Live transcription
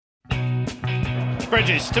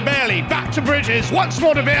Bridges to Bailey, back to Bridges, once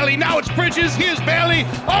more to Bailey, now it's Bridges, here's Bailey,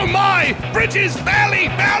 oh my, Bridges, Bailey,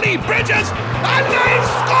 Bridges, and they've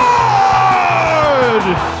scored!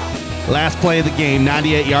 Last play of the game,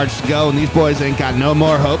 98 yards to go, and these boys ain't got no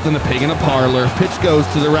more hope than a pig in a parlor. Pitch goes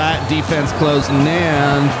to the right, defense closing in,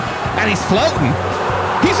 and he's floating.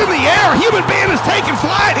 He's in the air, human being is taking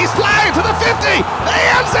flight, he's flying to the 50, the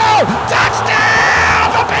end zone,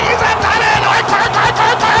 touchdown! The Piggies have done it!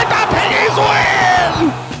 The Piggies win!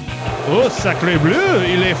 Oh, sacré bleu,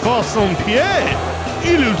 il est fort son pied.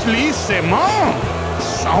 Il utilise ses mains.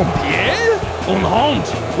 Son pied? Une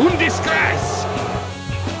honte, une disgrace.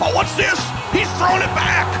 Oh, what's this? He's thrown it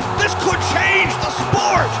back. This could change the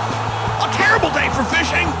sport. A terrible day for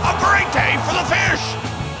fishing, a great day for the fish.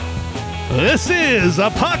 This is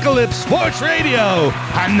Apocalypse Sports Radio.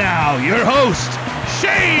 And now, your host,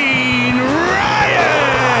 Shane Ryan.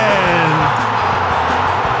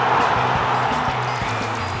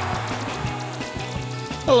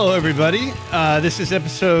 Hello, everybody. This is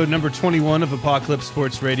episode number 21 of Apocalypse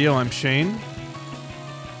Sports Radio. I'm Shane.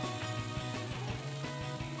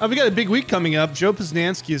 We got a big week coming up. Joe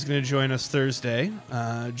Posnanski is going to join us Thursday.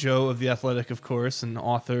 Joe of The Athletic, of course, an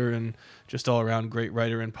author and just all-around great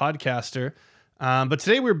writer and podcaster. But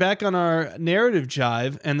today we're back on our narrative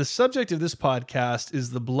jive, and the subject of this podcast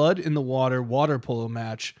is the blood in the water polo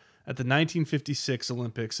match at the 1956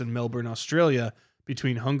 Olympics in Melbourne, Australia,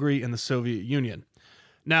 between Hungary and the Soviet Union.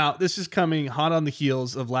 Now, this is coming hot on the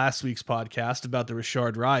heels of last week's podcast about the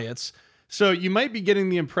Richard riots, so you might be getting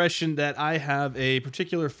the impression that I have a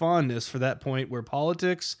particular fondness for that point where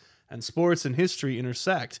politics and sports and history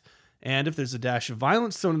intersect, and if there's a dash of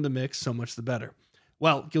violence thrown in the mix, so much the better.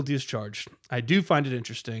 Well, guilty as charged. I do find it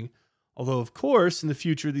interesting, although of course in the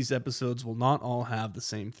future these episodes will not all have the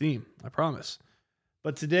same theme, I promise.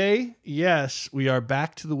 But today, yes, we are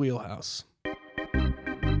back to the wheelhouse.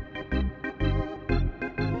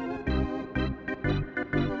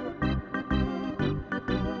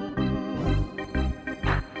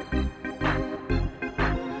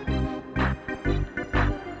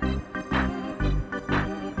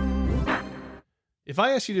 If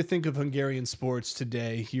I asked you to think of Hungarian sports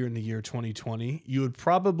today, here in the year 2020, you would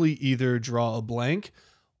probably either draw a blank,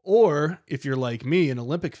 or if you're like me, an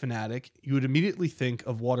Olympic fanatic, you would immediately think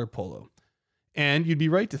of water polo. And you'd be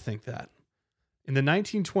right to think that. In the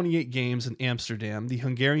 1928 games in Amsterdam, the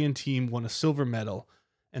Hungarian team won a silver medal,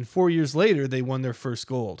 and 4 years later, they won their first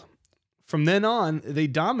gold. From then on, they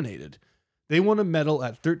dominated. They won a medal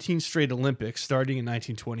at 13 straight Olympics starting in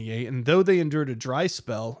 1928, and though they endured a dry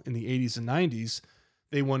spell in the 80s and 90s,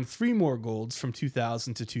 they won 3 more golds from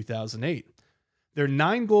 2000 to 2008. Their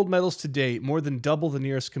 9 gold medals to date, more than double the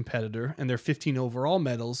nearest competitor, and their 15 overall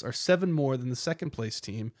medals are 7 more than the second place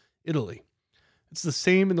team, Italy. It's the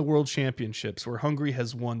same in the World Championships, where Hungary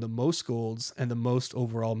has won the most golds and the most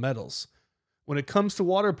overall medals. When it comes to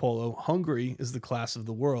water polo, Hungary is the class of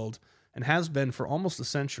the world, and has been for almost a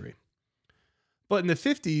century. But in the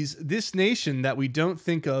 50s, this nation that we don't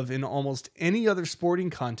think of in almost any other sporting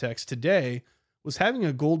context today was having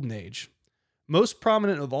a golden age. Most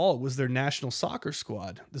prominent of all was their national soccer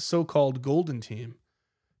squad, the so-called Golden Team.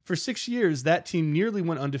 For 6 years, that team nearly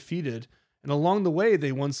went undefeated, and along the way,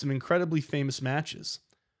 they won some incredibly famous matches.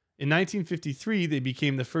 In 1953, they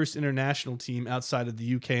became the first international team outside of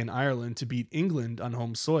the UK and Ireland to beat England on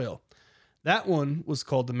home soil. That one was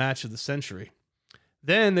called the Match of the Century.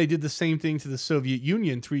 Then they did the same thing to the Soviet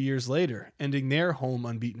Union 3 years later, ending their home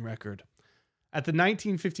unbeaten record. At the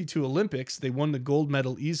 1952 Olympics, they won the gold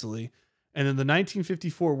medal easily, and in the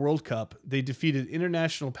 1954 World Cup, they defeated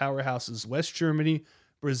international powerhouses West Germany,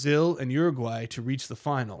 Brazil, and Uruguay to reach the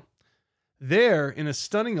final. There, in a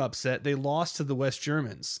stunning upset, they lost to the West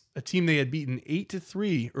Germans, a team they had beaten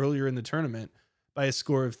 8-3 earlier in the tournament by a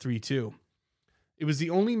score of 3-2. It was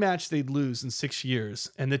the only match they'd lose in 6 years,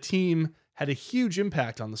 and the team had a huge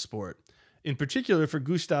impact on the sport, in particular for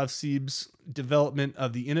Gustav Sieb's development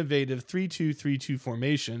of the innovative 3-2-3-2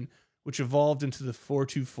 formation, which evolved into the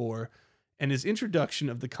 4-2-4, and his introduction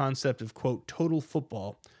of the concept of, quote, total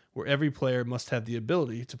football, where every player must have the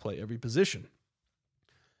ability to play every position.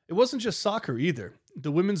 It wasn't just soccer either.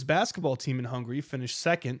 The women's basketball team in Hungary finished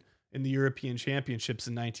second in the European Championships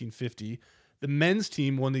in 1950. The men's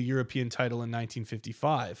team won the European title in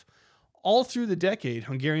 1955. All through the decade,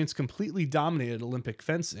 Hungarians completely dominated Olympic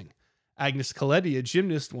fencing. Agnes Kaleti, a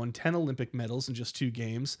gymnast, won 10 Olympic medals in just 2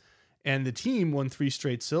 games, and the team won 3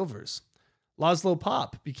 straight silvers. Laszlo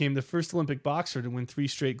Papp became the first Olympic boxer to win 3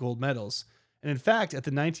 straight gold medals, and in fact, at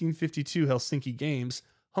the 1952 Helsinki Games,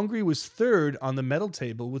 Hungary was third on the medal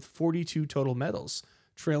table with 42 total medals,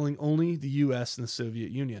 trailing only the US and the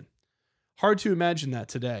Soviet Union. Hard to imagine that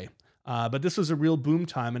today. But this was a real boom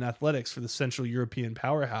time in athletics for the Central European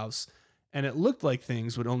powerhouse, and it looked like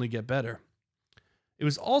things would only get better. It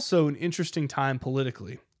was also an interesting time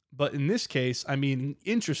politically, but in this case, I mean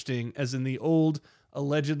interesting as in the old,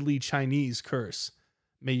 allegedly Chinese curse.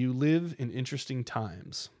 May you live in interesting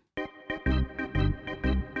times.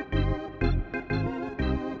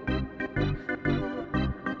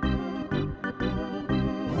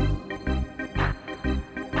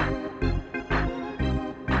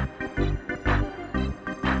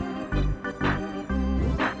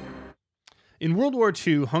 In World War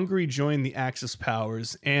II, Hungary joined the Axis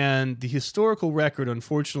powers, and the historical record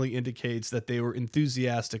unfortunately indicates that they were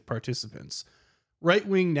enthusiastic participants. Right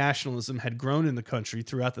wing nationalism had grown in the country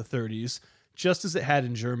throughout the 30s, just as it had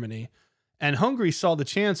in Germany, and Hungary saw the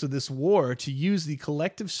chance of this war to use the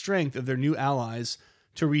collective strength of their new allies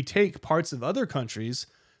to retake parts of other countries,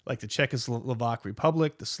 like the Czechoslovak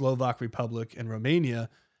Republic, the Slovak Republic, and Romania,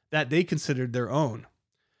 that they considered their own.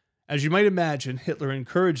 As you might imagine, Hitler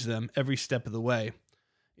encouraged them every step of the way.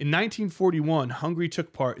 In 1941, Hungary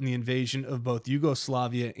took part in the invasion of both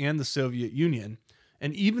Yugoslavia and the Soviet Union,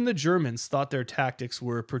 and even the Germans thought their tactics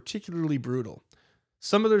were particularly brutal.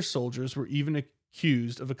 Some of their soldiers were even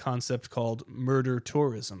accused of a concept called murder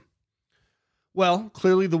tourism. Well,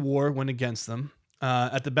 clearly the war went against them.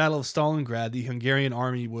 At the Battle of Stalingrad, the Hungarian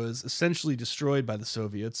army was essentially destroyed by the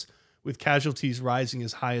Soviets, with casualties rising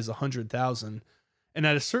as high as 100,000. And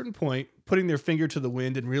at a certain point, putting their finger to the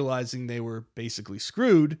wind and realizing they were basically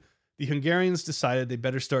screwed, the Hungarians decided they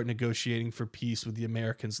better start negotiating for peace with the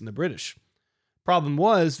Americans and the British. Problem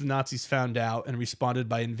was, the Nazis found out and responded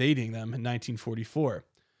by invading them in 1944.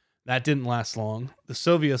 That didn't last long. The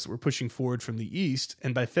Soviets were pushing forward from the east,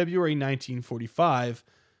 and by February 1945,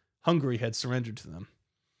 Hungary had surrendered to them.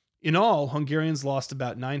 In all, Hungarians lost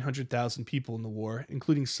about 900,000 people in the war,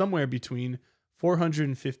 including somewhere between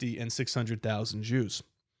 450 and 600,000 Jews.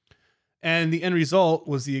 And the end result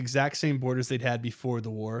was the exact same borders they'd had before the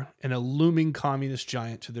war and a looming communist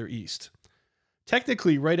giant to their east.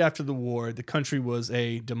 Technically, right after the war, the country was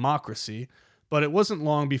a democracy, but it wasn't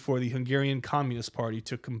long before the Hungarian Communist Party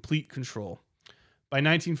took complete control. By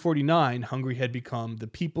 1949, Hungary had become the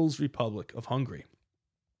People's Republic of Hungary.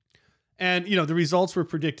 And, the results were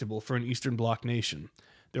predictable for an Eastern Bloc nation.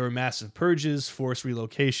 There were massive purges, forced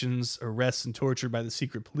relocations, arrests and torture by the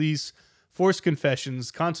secret police, forced confessions,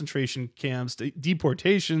 concentration camps,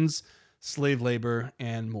 deportations, slave labor,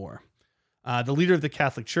 and more. The leader of the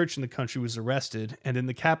Catholic Church in the country was arrested, and in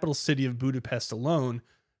the capital city of Budapest alone,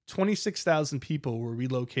 26,000 people were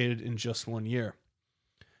relocated in just 1 year.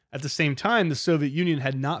 At the same time, the Soviet Union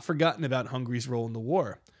had not forgotten about Hungary's role in the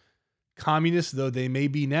war. Communist though they may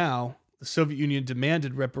be now, the Soviet Union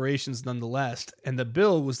demanded reparations nonetheless, and the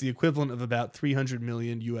bill was the equivalent of about $300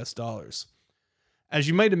 million US. As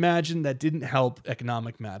you might imagine, that didn't help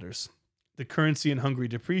economic matters. The currency in Hungary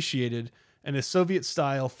depreciated, and a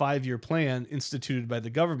Soviet-style 5-year plan instituted by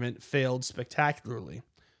the government failed spectacularly.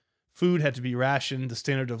 Food had to be rationed, the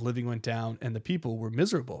standard of living went down, and the people were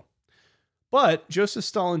miserable. But Joseph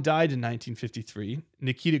Stalin died in 1953,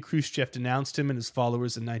 Nikita Khrushchev denounced him and his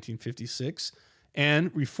followers in 1956,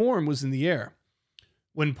 and reform was in the air.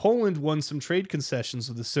 When Poland won some trade concessions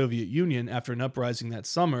with the Soviet Union after an uprising that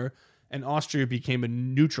summer, and Austria became a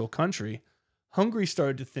neutral country, Hungary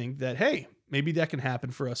started to think that, hey, maybe that can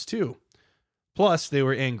happen for us too. Plus, they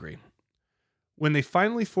were angry. When they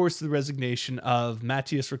finally forced the resignation of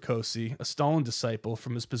Matthias Rákosi, a Stalin disciple,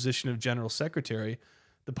 from his position of general secretary,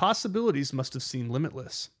 the possibilities must have seemed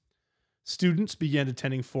limitless. Students began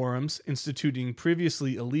attending forums, instituting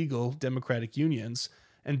previously illegal democratic unions,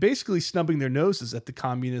 and basically snubbing their noses at the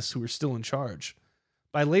communists who were still in charge.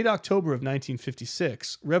 By late October of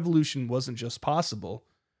 1956, revolution wasn't just possible,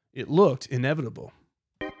 it looked inevitable.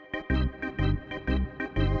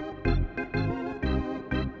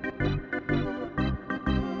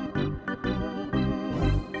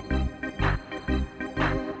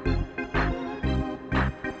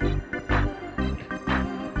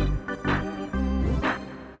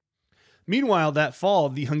 Meanwhile, that fall,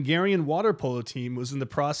 the Hungarian water polo team was in the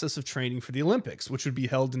process of training for the Olympics, which would be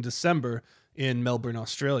held in December in Melbourne,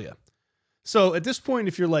 Australia. So at this point,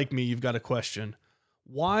 if you're like me, you've got a question.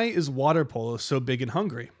 Why is water polo so big in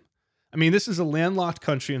Hungary? I mean, this is a landlocked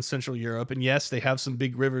country in Central Europe, and yes, they have some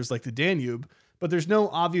big rivers like the Danube, but there's no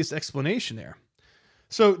obvious explanation there.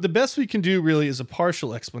 So the best we can do really is a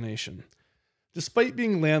partial explanation. Despite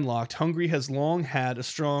being landlocked, Hungary has long had a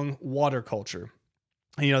strong water culture.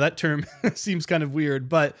 That term seems kind of weird,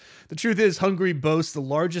 but the truth is Hungary boasts the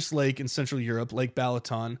largest lake in Central Europe, Lake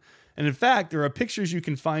Balaton. And in fact, there are pictures you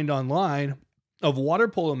can find online of water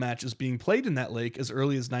polo matches being played in that lake as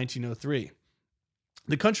early as 1903.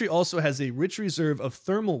 The country also has a rich reserve of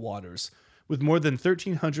thermal waters, with more than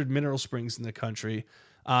 1,300 mineral springs in the country,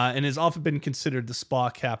 and has often been considered the spa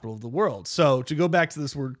capital of the world. So, to go back to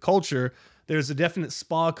this word culture, there's a definite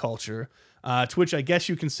spa culture, to which I guess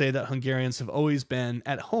you can say that Hungarians have always been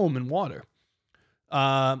at home in water.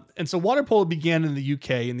 And so water polo began in the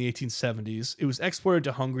UK in the 1870s. It was exported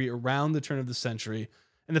to Hungary around the turn of the century.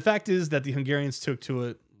 And the fact is that the Hungarians took to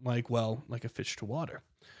it like a fish to water.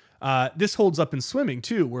 This holds up in swimming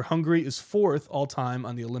too, where Hungary is fourth all time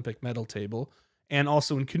on the Olympic medal table, and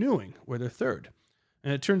also in canoeing, where they're third.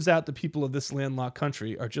 And it turns out the people of this landlocked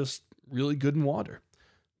country are just really good in water,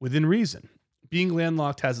 within reason. Being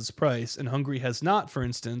landlocked has its price, and Hungary has not, for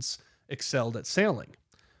instance, excelled at sailing.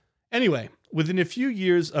 Anyway, within a few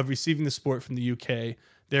years of receiving the sport from the UK,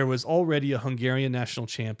 there was already a Hungarian national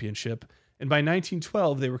championship, and by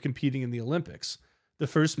 1912 they were competing in the Olympics. The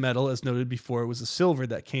first medal, as noted before, was a silver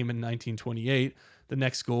that came in 1928, the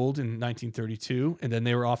next gold in 1932, and then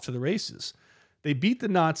they were off to the races. They beat the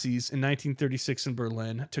Nazis in 1936 in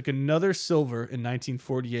Berlin, took another silver in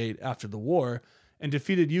 1948 after the war, and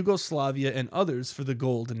defeated Yugoslavia and others for the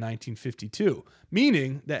gold in 1952,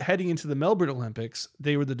 meaning that heading into the Melbourne Olympics,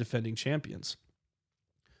 they were the defending champions.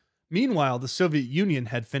 Meanwhile, the Soviet Union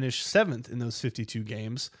had finished seventh in those 52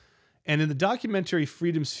 games, and in the documentary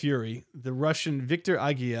Freedom's Fury, the Russian Viktor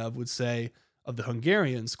Agiev would say of the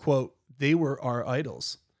Hungarians, quote, "They were our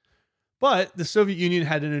idols." But the Soviet Union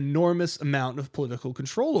had an enormous amount of political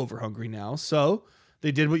control over Hungary now, so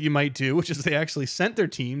they did what you might do, which is they actually sent their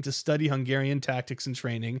team to study Hungarian tactics and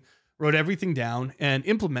training, wrote everything down, and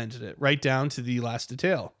implemented it right down to the last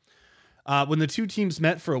detail. When the two teams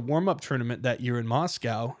met for a warm-up tournament that year in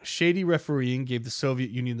Moscow, shady refereeing gave the Soviet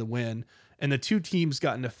Union the win, and the two teams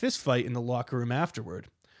got in a fistfight in the locker room afterward.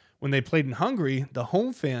 When they played in Hungary, the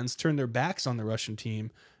home fans turned their backs on the Russian team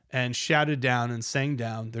and shouted down and sang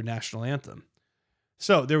down their national anthem.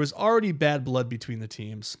 So there was already bad blood between the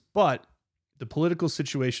teams, but the political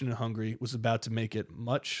situation in Hungary was about to make it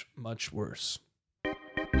much, much worse.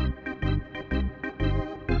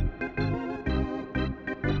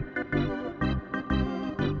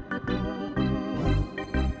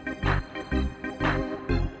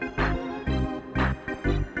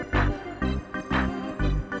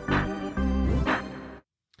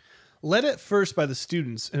 Led at first by the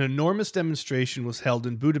students, an enormous demonstration was held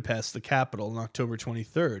in Budapest, the capital, on October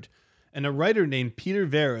 23rd, and a writer named Peter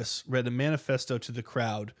Veres read a manifesto to the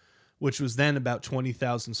crowd, which was then about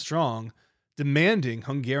 20,000 strong, demanding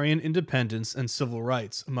Hungarian independence and civil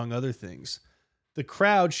rights, among other things. The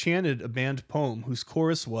crowd chanted a banned poem whose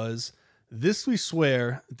chorus was, this we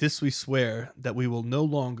swear, that we will no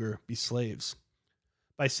longer be slaves."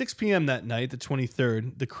 By 6 p.m. that night, the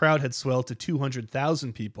 23rd, the crowd had swelled to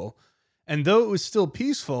 200,000 people, and though it was still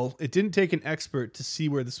peaceful, it didn't take an expert to see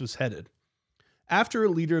where this was headed. After a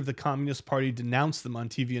leader of the Communist Party denounced them on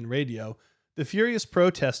TV and radio, the furious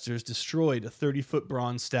protesters destroyed a 30-foot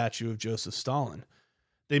bronze statue of Joseph Stalin.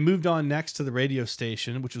 They moved on next to the radio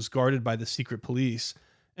station, which was guarded by the secret police,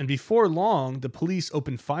 and before long, the police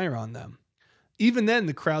opened fire on them. Even then,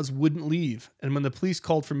 the crowds wouldn't leave, and when the police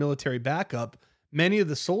called for military backup, many of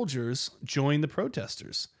the soldiers joined the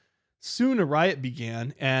protesters. Soon a riot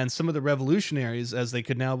began, and some of the revolutionaries, as they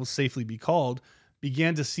could now safely be called,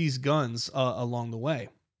 began to seize guns along the way.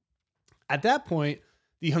 At that point,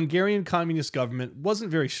 the Hungarian communist government wasn't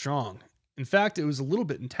very strong. In fact, it was a little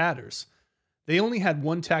bit in tatters. They only had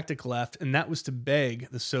one tactic left, and that was to beg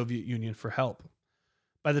the Soviet Union for help.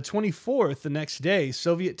 By the 24th, the next day,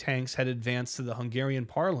 Soviet tanks had advanced to the Hungarian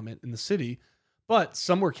parliament in the city, but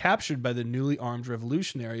some were captured by the newly armed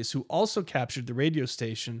revolutionaries, who also captured the radio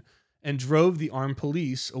station and drove the armed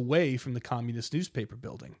police away from the communist newspaper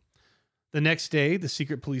building. The next day, the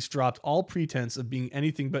secret police dropped all pretense of being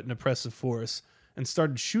anything but an oppressive force and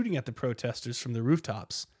started shooting at the protesters from the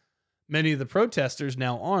rooftops. Many of the protesters,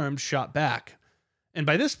 now armed, shot back. And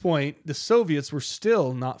by this point, the Soviets were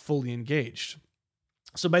still not fully engaged.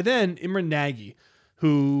 So by then, Imre Nagy,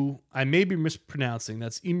 who I may be mispronouncing,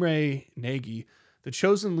 that's Imre Nagy, the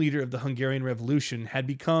chosen leader of the Hungarian Revolution, had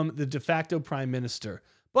become the de facto prime minister.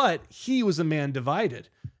 But he was a man divided.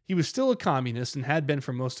 He was still a communist and had been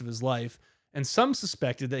for most of his life, and some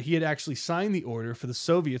suspected that he had actually signed the order for the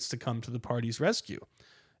Soviets to come to the party's rescue.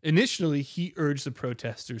 Initially, he urged the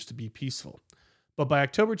protesters to be peaceful. But by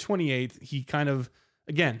October 28th, he kind of,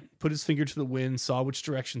 again, put his finger to the wind, saw which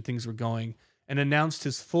direction things were going, and announced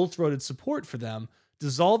his full-throated support for them,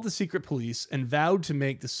 dissolved the secret police, and vowed to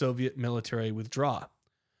make the Soviet military withdraw.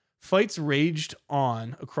 Fights raged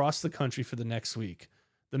on across the country for the next week.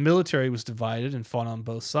 The military was divided and fought on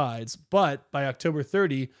both sides, but by October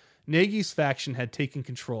 30, Nagy's faction had taken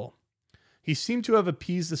control. He seemed to have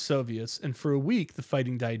appeased the Soviets, and for a week the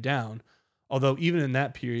fighting died down, although even in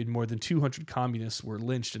that period more than 200 communists were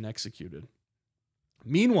lynched and executed.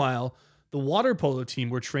 Meanwhile, the water polo team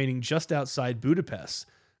were training just outside Budapest,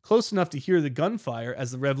 close enough to hear the gunfire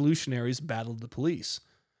as the revolutionaries battled the police.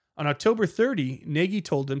 On October 30, Nagy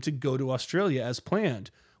told them to go to Australia as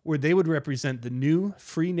planned, where they would represent the new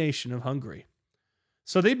free nation of Hungary.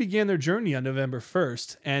 So they began their journey on November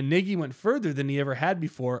 1st, and Nagy went further than he ever had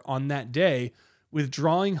before on that day,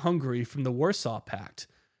 withdrawing Hungary from the Warsaw Pact.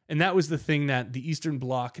 And that was the thing that the Eastern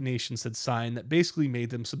Bloc nations had signed that basically made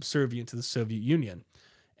them subservient to the Soviet Union.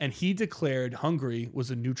 And he declared Hungary was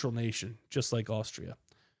a neutral nation, just like Austria.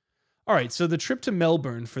 All right, so the trip to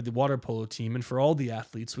Melbourne for the water polo team and for all the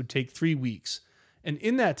athletes would take 3 weeks. And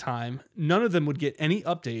in that time, none of them would get any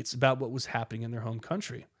updates about what was happening in their home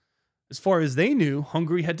country. As far as they knew,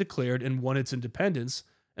 Hungary had declared and won its independence,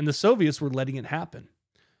 and the Soviets were letting it happen.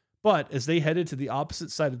 But as they headed to the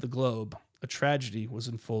opposite side of the globe, a tragedy was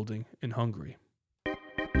unfolding in Hungary.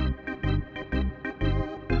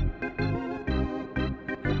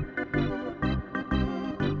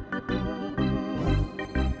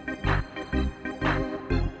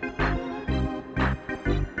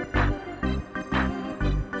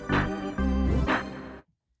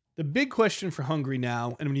 The big question for Hungary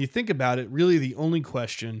now, and when you think about it, really the only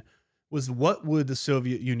question, was what would the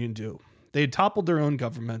Soviet Union do? They had toppled their own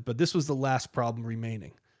government, but this was the last problem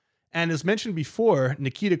remaining. And as mentioned before,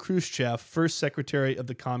 Nikita Khrushchev, first secretary of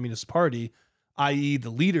the Communist Party, i.e.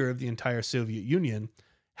 the leader of the entire Soviet Union,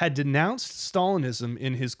 had denounced Stalinism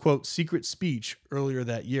in his, quote, secret speech earlier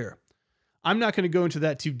that year. I'm not going to go into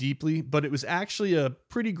that too deeply, but it was actually a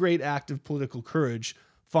pretty great act of political courage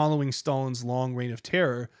following Stalin's long reign of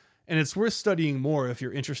terror, and it's worth studying more if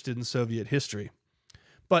you're interested in Soviet history.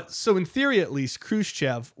 But so in theory, at least,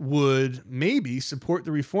 Khrushchev would maybe support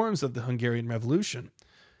the reforms of the Hungarian Revolution.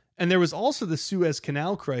 And there was also the Suez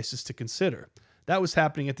Canal crisis to consider. That was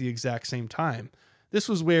happening at the exact same time. This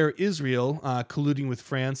was where Israel, colluding with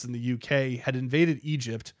France and the UK, had invaded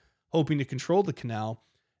Egypt, hoping to control the canal.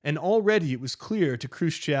 And already it was clear to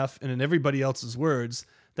Khrushchev and in everybody else's words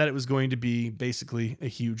that it was going to be basically a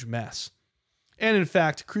huge mess. And in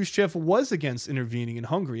fact, Khrushchev was against intervening in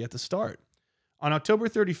Hungary at the start. On October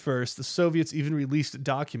 31st, the Soviets even released a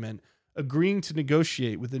document agreeing to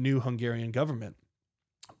negotiate with the new Hungarian government.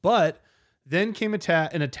 But then came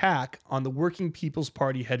an attack on the Working People's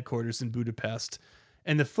Party headquarters in Budapest,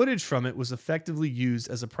 and the footage from it was effectively used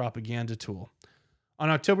as a propaganda tool. On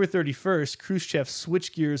October 31st, Khrushchev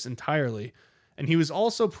switched gears entirely, and he was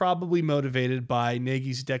also probably motivated by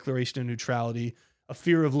Nagy's declaration of neutrality, a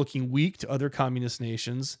fear of looking weak to other communist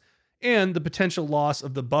nations, and the potential loss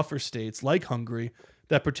of the buffer states like Hungary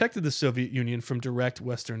that protected the Soviet Union from direct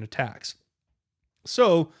Western attacks.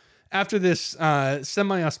 So, after this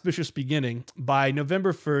semi-auspicious beginning, by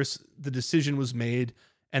November 1st, the decision was made,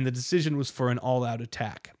 and the decision was for an all-out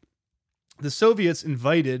attack. The Soviets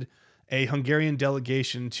invited a Hungarian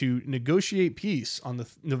delegation to negotiate peace on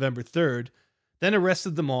November 3rd, then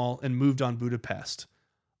arrested them all and moved on Budapest.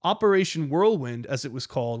 Operation Whirlwind, as it was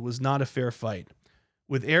called, was not a fair fight.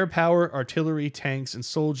 With air power, artillery, tanks, and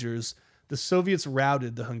soldiers, the Soviets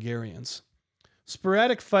routed the Hungarians.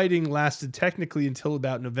 Sporadic fighting lasted technically until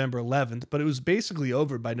about November 11th, but it was basically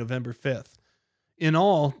over by November 5th. In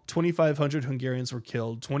all, 2,500 Hungarians were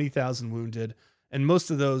killed, 20,000 wounded, and most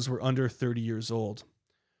of those were under 30 years old.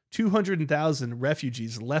 200,000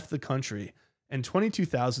 refugees left the country, and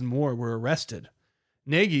 22,000 more were arrested.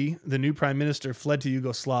 Nagy, the new prime minister, fled to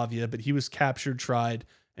Yugoslavia, but he was captured, tried,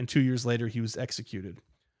 and 2 years later he was executed.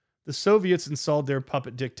 The Soviets installed their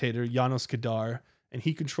puppet dictator, János Kadar, and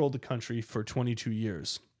he controlled the country for 22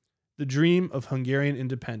 years. The dream of Hungarian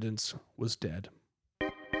independence was dead.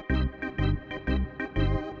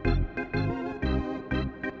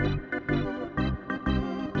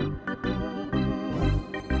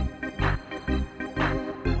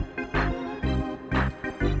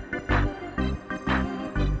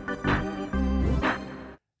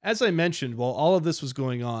 As I mentioned, while all of this was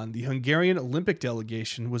going on, the Hungarian Olympic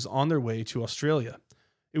delegation was on their way to Australia.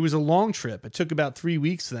 It was a long trip. It took about 3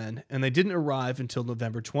 weeks then, and they didn't arrive until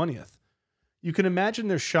November 20th. You can imagine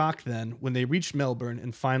their shock then when they reached Melbourne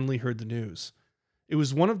and finally heard the news. It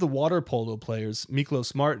was one of the water polo players,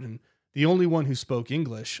 Miklos Martin, the only one who spoke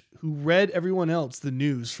English, who read everyone else the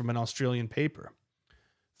news from an Australian paper.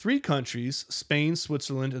 3 countries, Spain,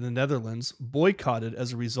 Switzerland, and the Netherlands, boycotted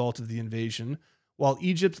as a result of the invasion, while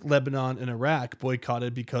Egypt, Lebanon, and Iraq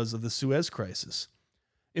boycotted because of the Suez crisis.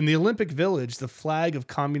 In the Olympic Village, the flag of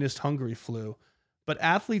Communist Hungary flew, but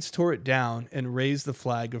athletes tore it down and raised the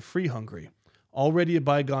flag of Free Hungary, already a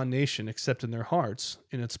bygone nation except in their hearts,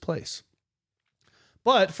 in its place.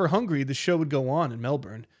 But for Hungary, the show would go on in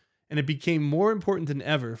Melbourne, and it became more important than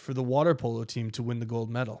ever for the water polo team to win the gold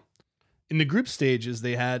medal. In the group stages,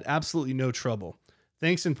 they had absolutely no trouble,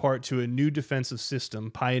 thanks in part to a new defensive system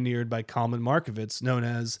pioneered by Kalman Markovic known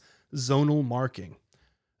as zonal marking.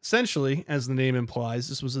 Essentially, as the name implies,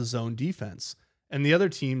 this was a zone defense, and the other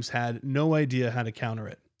teams had no idea how to counter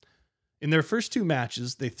it. In their first two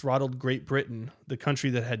matches, they throttled Great Britain, the country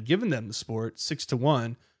that had given them the sport,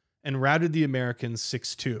 6-1, and routed the Americans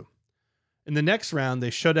 6-2. In the next round, they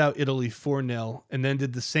shut out Italy 4-0 and then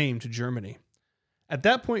did the same to Germany. At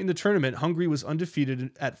that point in the tournament, Hungary was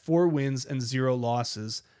undefeated at 4 wins and 0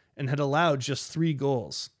 losses and had allowed just 3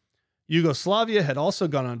 goals. Yugoslavia had also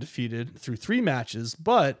gone undefeated through 3 matches,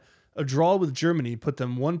 but a draw with Germany put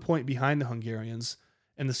them 1 point behind the Hungarians,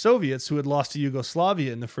 and the Soviets, who had lost to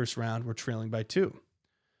Yugoslavia in the first round, were trailing by 2.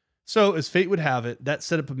 So, as fate would have it, that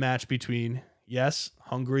set up a match between, yes,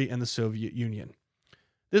 Hungary and the Soviet Union.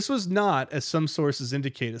 This was not, as some sources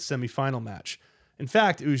indicate, a semifinal match. In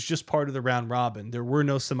fact, it was just part of the round robin. There were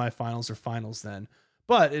no semifinals or finals then.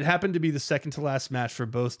 But it happened to be the second to last match for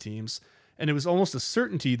both teams, and it was almost a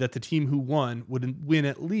certainty that the team who won would win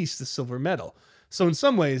at least the silver medal. So in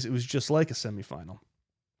some ways, it was just like a semifinal.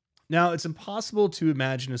 Now, it's impossible to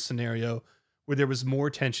imagine a scenario where there was more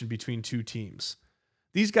tension between two teams.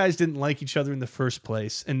 These guys didn't like each other in the first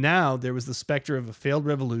place, and now there was the specter of a failed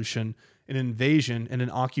revolution, an invasion, and an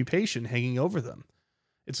occupation hanging over them.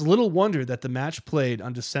 It's little wonder that the match played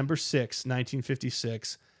on December 6,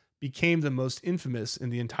 1956, became the most infamous in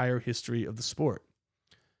the entire history of the sport.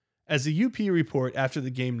 As the UP report after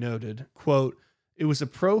the game noted, quote, "It was a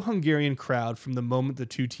pro-Hungarian crowd from the moment the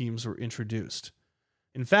two teams were introduced."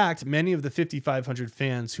 In fact, many of the 5,500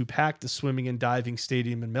 fans who packed the swimming and diving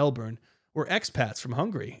stadium in Melbourne were expats from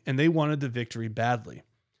Hungary, and they wanted the victory badly.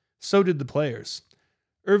 So did the players.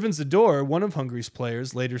 Ervin Zador, one of Hungary's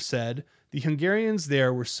players, later said, "The Hungarians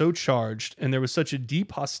there were so charged, and there was such a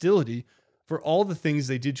deep hostility for all the things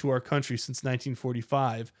they did to our country since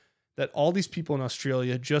 1945, that all these people in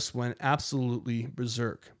Australia just went absolutely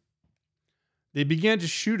berserk." "They began to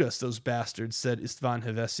shoot us, those bastards," said Istvan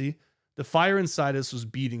Hevesi. "The fire inside us was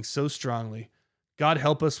beating so strongly. God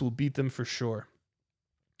help us, we'll beat them for sure."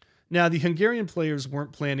 Now, the Hungarian players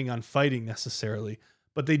weren't planning on fighting necessarily,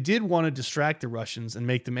 but they did want to distract the Russians and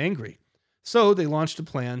make them angry. So they launched a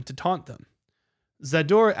plan to taunt them.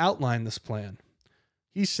 Zador outlined this plan.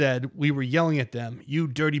 He said, "We were yelling at them, 'You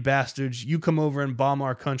dirty bastards, you come over and bomb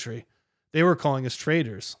our country.' They were calling us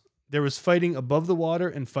traitors. There was fighting above the water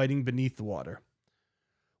and fighting beneath the water."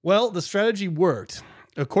 Well, the strategy worked.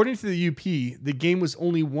 According to the UP, the game was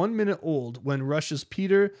only 1 minute old when Russia's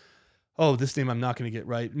Peter, this name I'm not going to get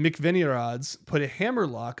right, Mikveniradze, put a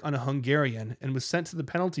hammerlock on a Hungarian and was sent to the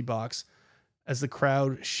penalty box as the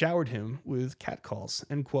crowd showered him with catcalls,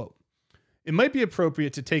 end quote. It might be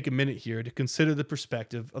appropriate to take a minute here to consider the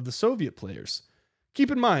perspective of the Soviet players.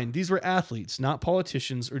 Keep in mind, these were athletes, not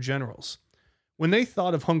politicians or generals. When they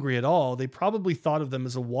thought of Hungary at all, they probably thought of them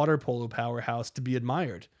as a water polo powerhouse to be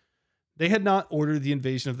admired. They had not ordered the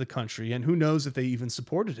invasion of the country, and who knows if they even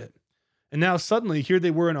supported it. And now suddenly, here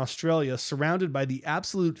they were in Australia, surrounded by the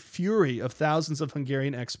absolute fury of thousands of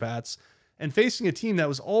Hungarian expats, and facing a team that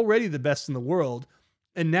was already the best in the world,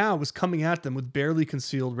 and now was coming at them with barely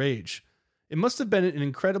concealed rage. It must have been an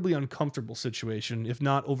incredibly uncomfortable situation, if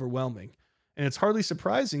not overwhelming, and it's hardly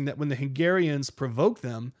surprising that when the Hungarians provoked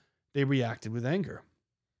them, they reacted with anger.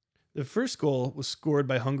 The first goal was scored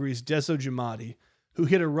by Hungary's Dezo Gyamati, who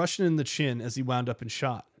hit a Russian in the chin as he wound up and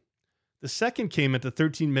shot. The second came at the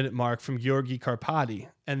 13-minute mark from György Karpati,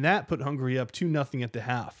 and that put Hungary up 2-0 at the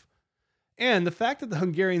half. And the fact that the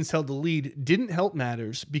Hungarians held the lead didn't help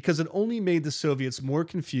matters because it only made the Soviets more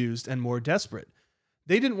confused and more desperate.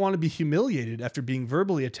 They didn't want to be humiliated after being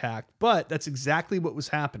verbally attacked, but that's exactly what was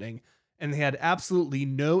happening, and they had absolutely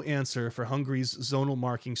no answer for Hungary's zonal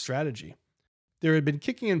marking strategy. There had been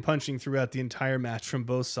kicking and punching throughout the entire match from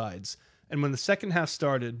both sides, and when the second half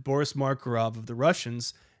started, Boris Markarov of the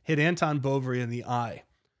Russians hit Anton Bovary in the eye.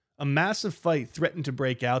 A massive fight threatened to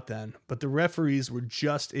break out then, but the referees were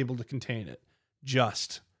just able to contain it.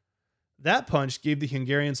 Just. That punch gave the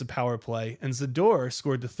Hungarians a power play, and Zador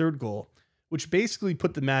scored the third goal, which basically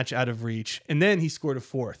put the match out of reach, and then he scored a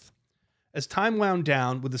fourth. As time wound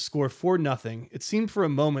down with the score 4-0, it seemed for a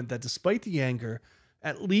moment that despite the anger,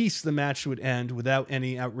 at least the match would end without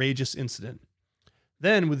any outrageous incident.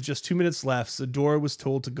 Then, with just 2 minutes left, Zador was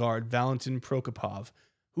told to guard Valentin Prokopov,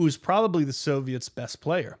 who was probably the Soviets' best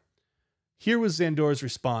player. Here was Zandor's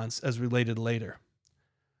response as related later.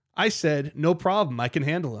 I said, no problem, I can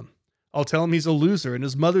handle him. I'll tell him he's a loser and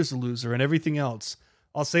his mother's a loser and everything else.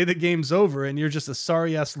 I'll say the game's over and you're just a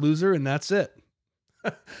sorry-ass loser and that's it.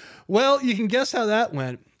 Well, you can guess how that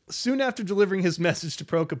went. Soon after delivering his message to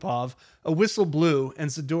Prokopov, a whistle blew and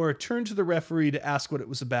Zador turned to the referee to ask what it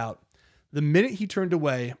was about. The minute he turned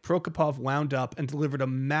away, Prokopov wound up and delivered a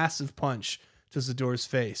massive punch to Zador's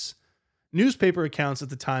face. Newspaper accounts at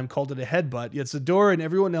the time called it a headbutt, yet Zador and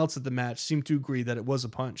everyone else at the match seemed to agree that it was a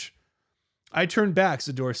punch. I turned back,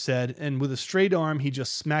 Zador said, and with a straight arm, he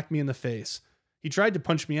just smacked me in the face. He tried to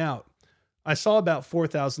punch me out. I saw about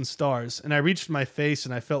 4,000 stars, and I reached my face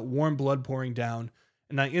and I felt warm blood pouring down,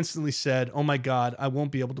 and I instantly said, oh my God, I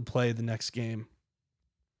won't be able to play the next game.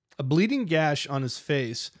 A bleeding gash on his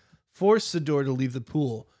face forced Zador to leave the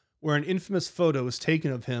pool, where an infamous photo was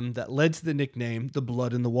taken of him that led to the nickname the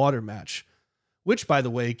Blood in the Water match, which, by the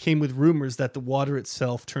way, came with rumors that the water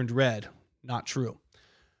itself turned red. Not true.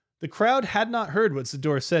 The crowd had not heard what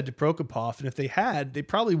Zador said to Prokopov, and if they had, they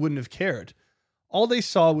probably wouldn't have cared. All they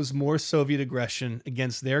saw was more Soviet aggression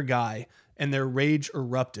against their guy, and their rage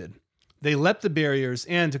erupted. They leapt the barriers,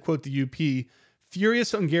 and, to quote the UP,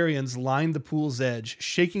 furious Hungarians lined the pool's edge,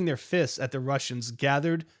 shaking their fists at the Russians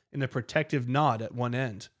gathered in a protective knot at one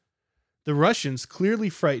end. The Russians, clearly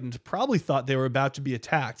frightened, probably thought they were about to be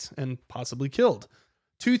attacked and possibly killed.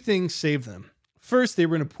 Two things saved them. First, they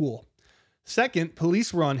were in a pool. Second,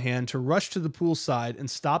 police were on hand to rush to the pool side and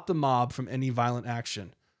stop the mob from any violent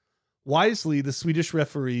action. Wisely, the Swedish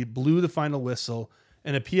referee blew the final whistle,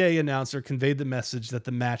 and a PA announcer conveyed the message that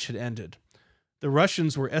the match had ended. The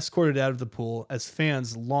Russians were escorted out of the pool as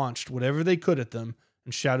fans launched whatever they could at them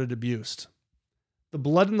and shouted abuse. The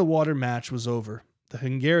Blood in the Water match was over. The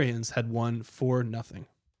Hungarians had won 4-0.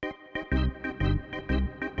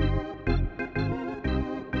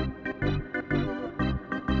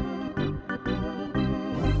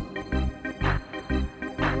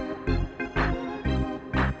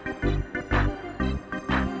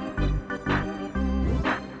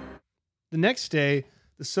 The next day,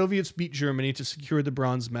 the Soviets beat Germany to secure the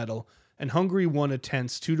bronze medal, and Hungary won a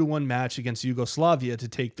tense 2-1 match against Yugoslavia to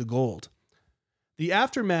take the gold. The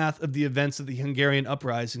aftermath of the events of the Hungarian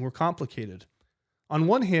uprising were complicated. On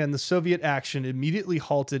one hand, the Soviet action immediately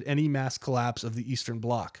halted any mass collapse of the Eastern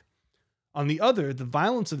Bloc. On the other, the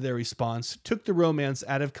violence of their response took the romance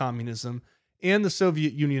out of communism and the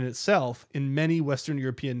Soviet Union itself in many Western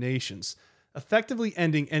European nations, effectively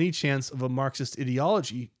ending any chance of a Marxist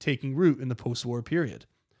ideology taking root in the post-war period.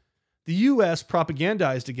 The US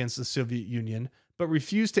propagandized against the Soviet Union, but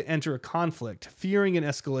refused to enter a conflict, fearing an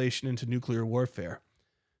escalation into nuclear warfare.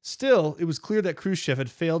 Still, it was clear that Khrushchev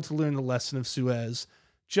had failed to learn the lesson of Suez,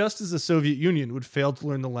 just as the Soviet Union would fail to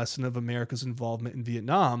learn the lesson of America's involvement in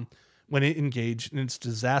Vietnam when it engaged in its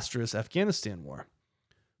disastrous Afghanistan war.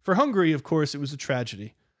 For Hungary, of course, it was a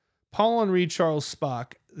tragedy. Paul-Henri Charles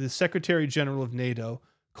Spaak, the Secretary General of NATO,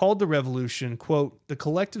 called the revolution, quote, the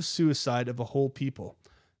collective suicide of a whole people,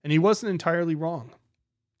 and he wasn't entirely wrong.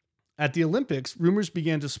 At the Olympics, rumors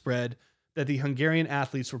began to spread that the Hungarian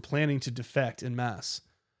athletes were planning to defect en masse.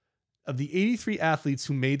 Of the 83 athletes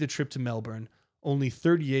who made the trip to Melbourne, only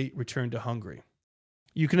 38 returned to Hungary.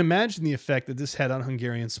 You can imagine the effect that this had on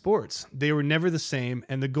Hungarian sports. They were never the same,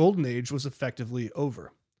 and the golden age was effectively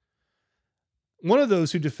over. One of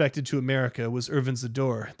those who defected to America was Ervin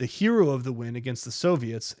Zador, the hero of the win against the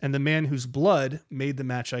Soviets and the man whose blood made the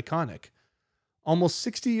match iconic. Almost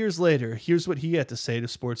 60 years later, here's what he had to say to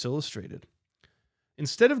Sports Illustrated.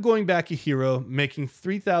 Instead of going back a hero, making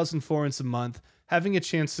 3,000 forints a month, having a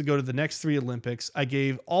chance to go to the next 3 Olympics, I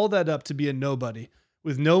gave all that up to be a nobody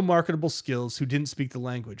with no marketable skills who didn't speak the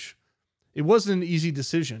language. It wasn't an easy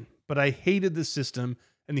decision, but I hated the system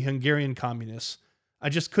and the Hungarian communists. I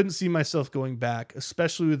just couldn't see myself going back,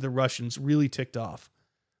 especially with the Russians really ticked off.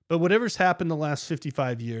 But whatever's happened the last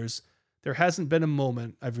 55 years, there hasn't been a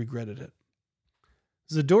moment I've regretted it.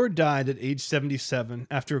 Zador died at age 77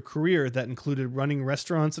 after a career that included running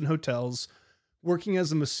restaurants and hotels, working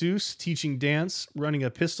as a masseuse, teaching dance, running a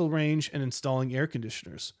pistol range, and installing air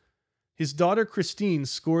conditioners. His daughter Christine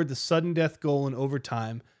scored the sudden death goal in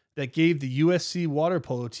overtime that gave the USC water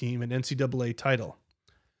polo team an NCAA title.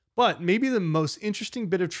 But maybe the most interesting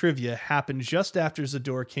bit of trivia happened just after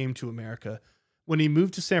Zador came to America, when he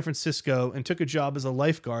moved to San Francisco and took a job as a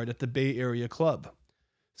lifeguard at the Bay Area Club.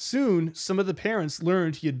 Soon, some of the parents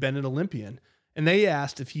learned he had been an Olympian, and they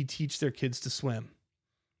asked if he'd teach their kids to swim.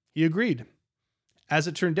 He agreed. As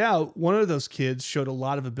it turned out, one of those kids showed a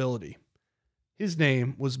lot of ability. His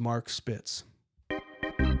name was Mark Spitz.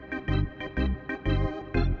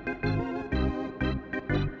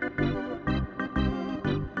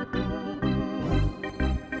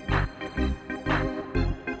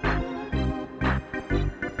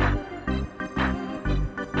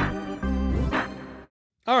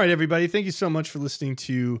 All right, everybody. Thank you so much for listening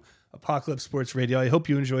to Apocalypse Sports Radio. I hope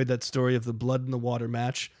you enjoyed that story of the blood in the water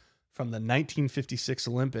match from the 1956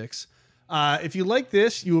 Olympics. If you like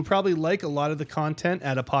this, you will probably like a lot of the content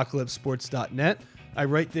at apocalypsesports.net. I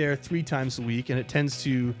write there 3 times a week, and it tends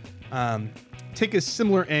to take a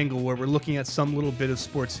similar angle where we're looking at some little bit of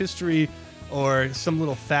sports history or some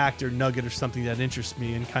little fact or nugget or something that interests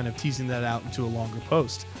me and kind of teasing that out into a longer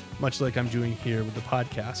post, much like I'm doing here with the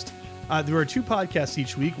podcast. There are 2 podcasts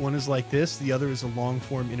each week. One is like this. The other is a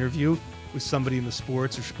long-form interview with somebody in the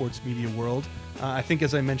sports or sports media world. I think,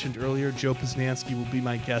 as I mentioned earlier, Joe Posnanski will be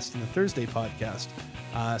my guest in the Thursday podcast.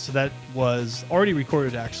 So that was already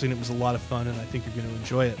recorded, actually, and it was a lot of fun, and I think you're going to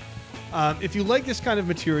enjoy it. If you like this kind of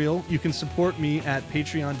material, you can support me at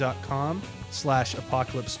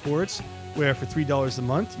patreon.com/Apocalypse Sports, where for $3 a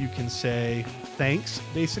month, you can say thanks,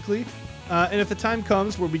 basically. And if the time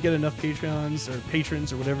comes where we get enough patrons or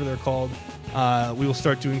whatever they're called, we will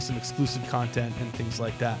start doing some exclusive content and things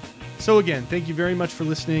like that. So again, thank you very much for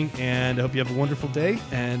listening, and I hope you have a wonderful day,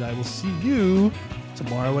 and I will see you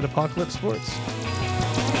tomorrow at Apocalypse Sports.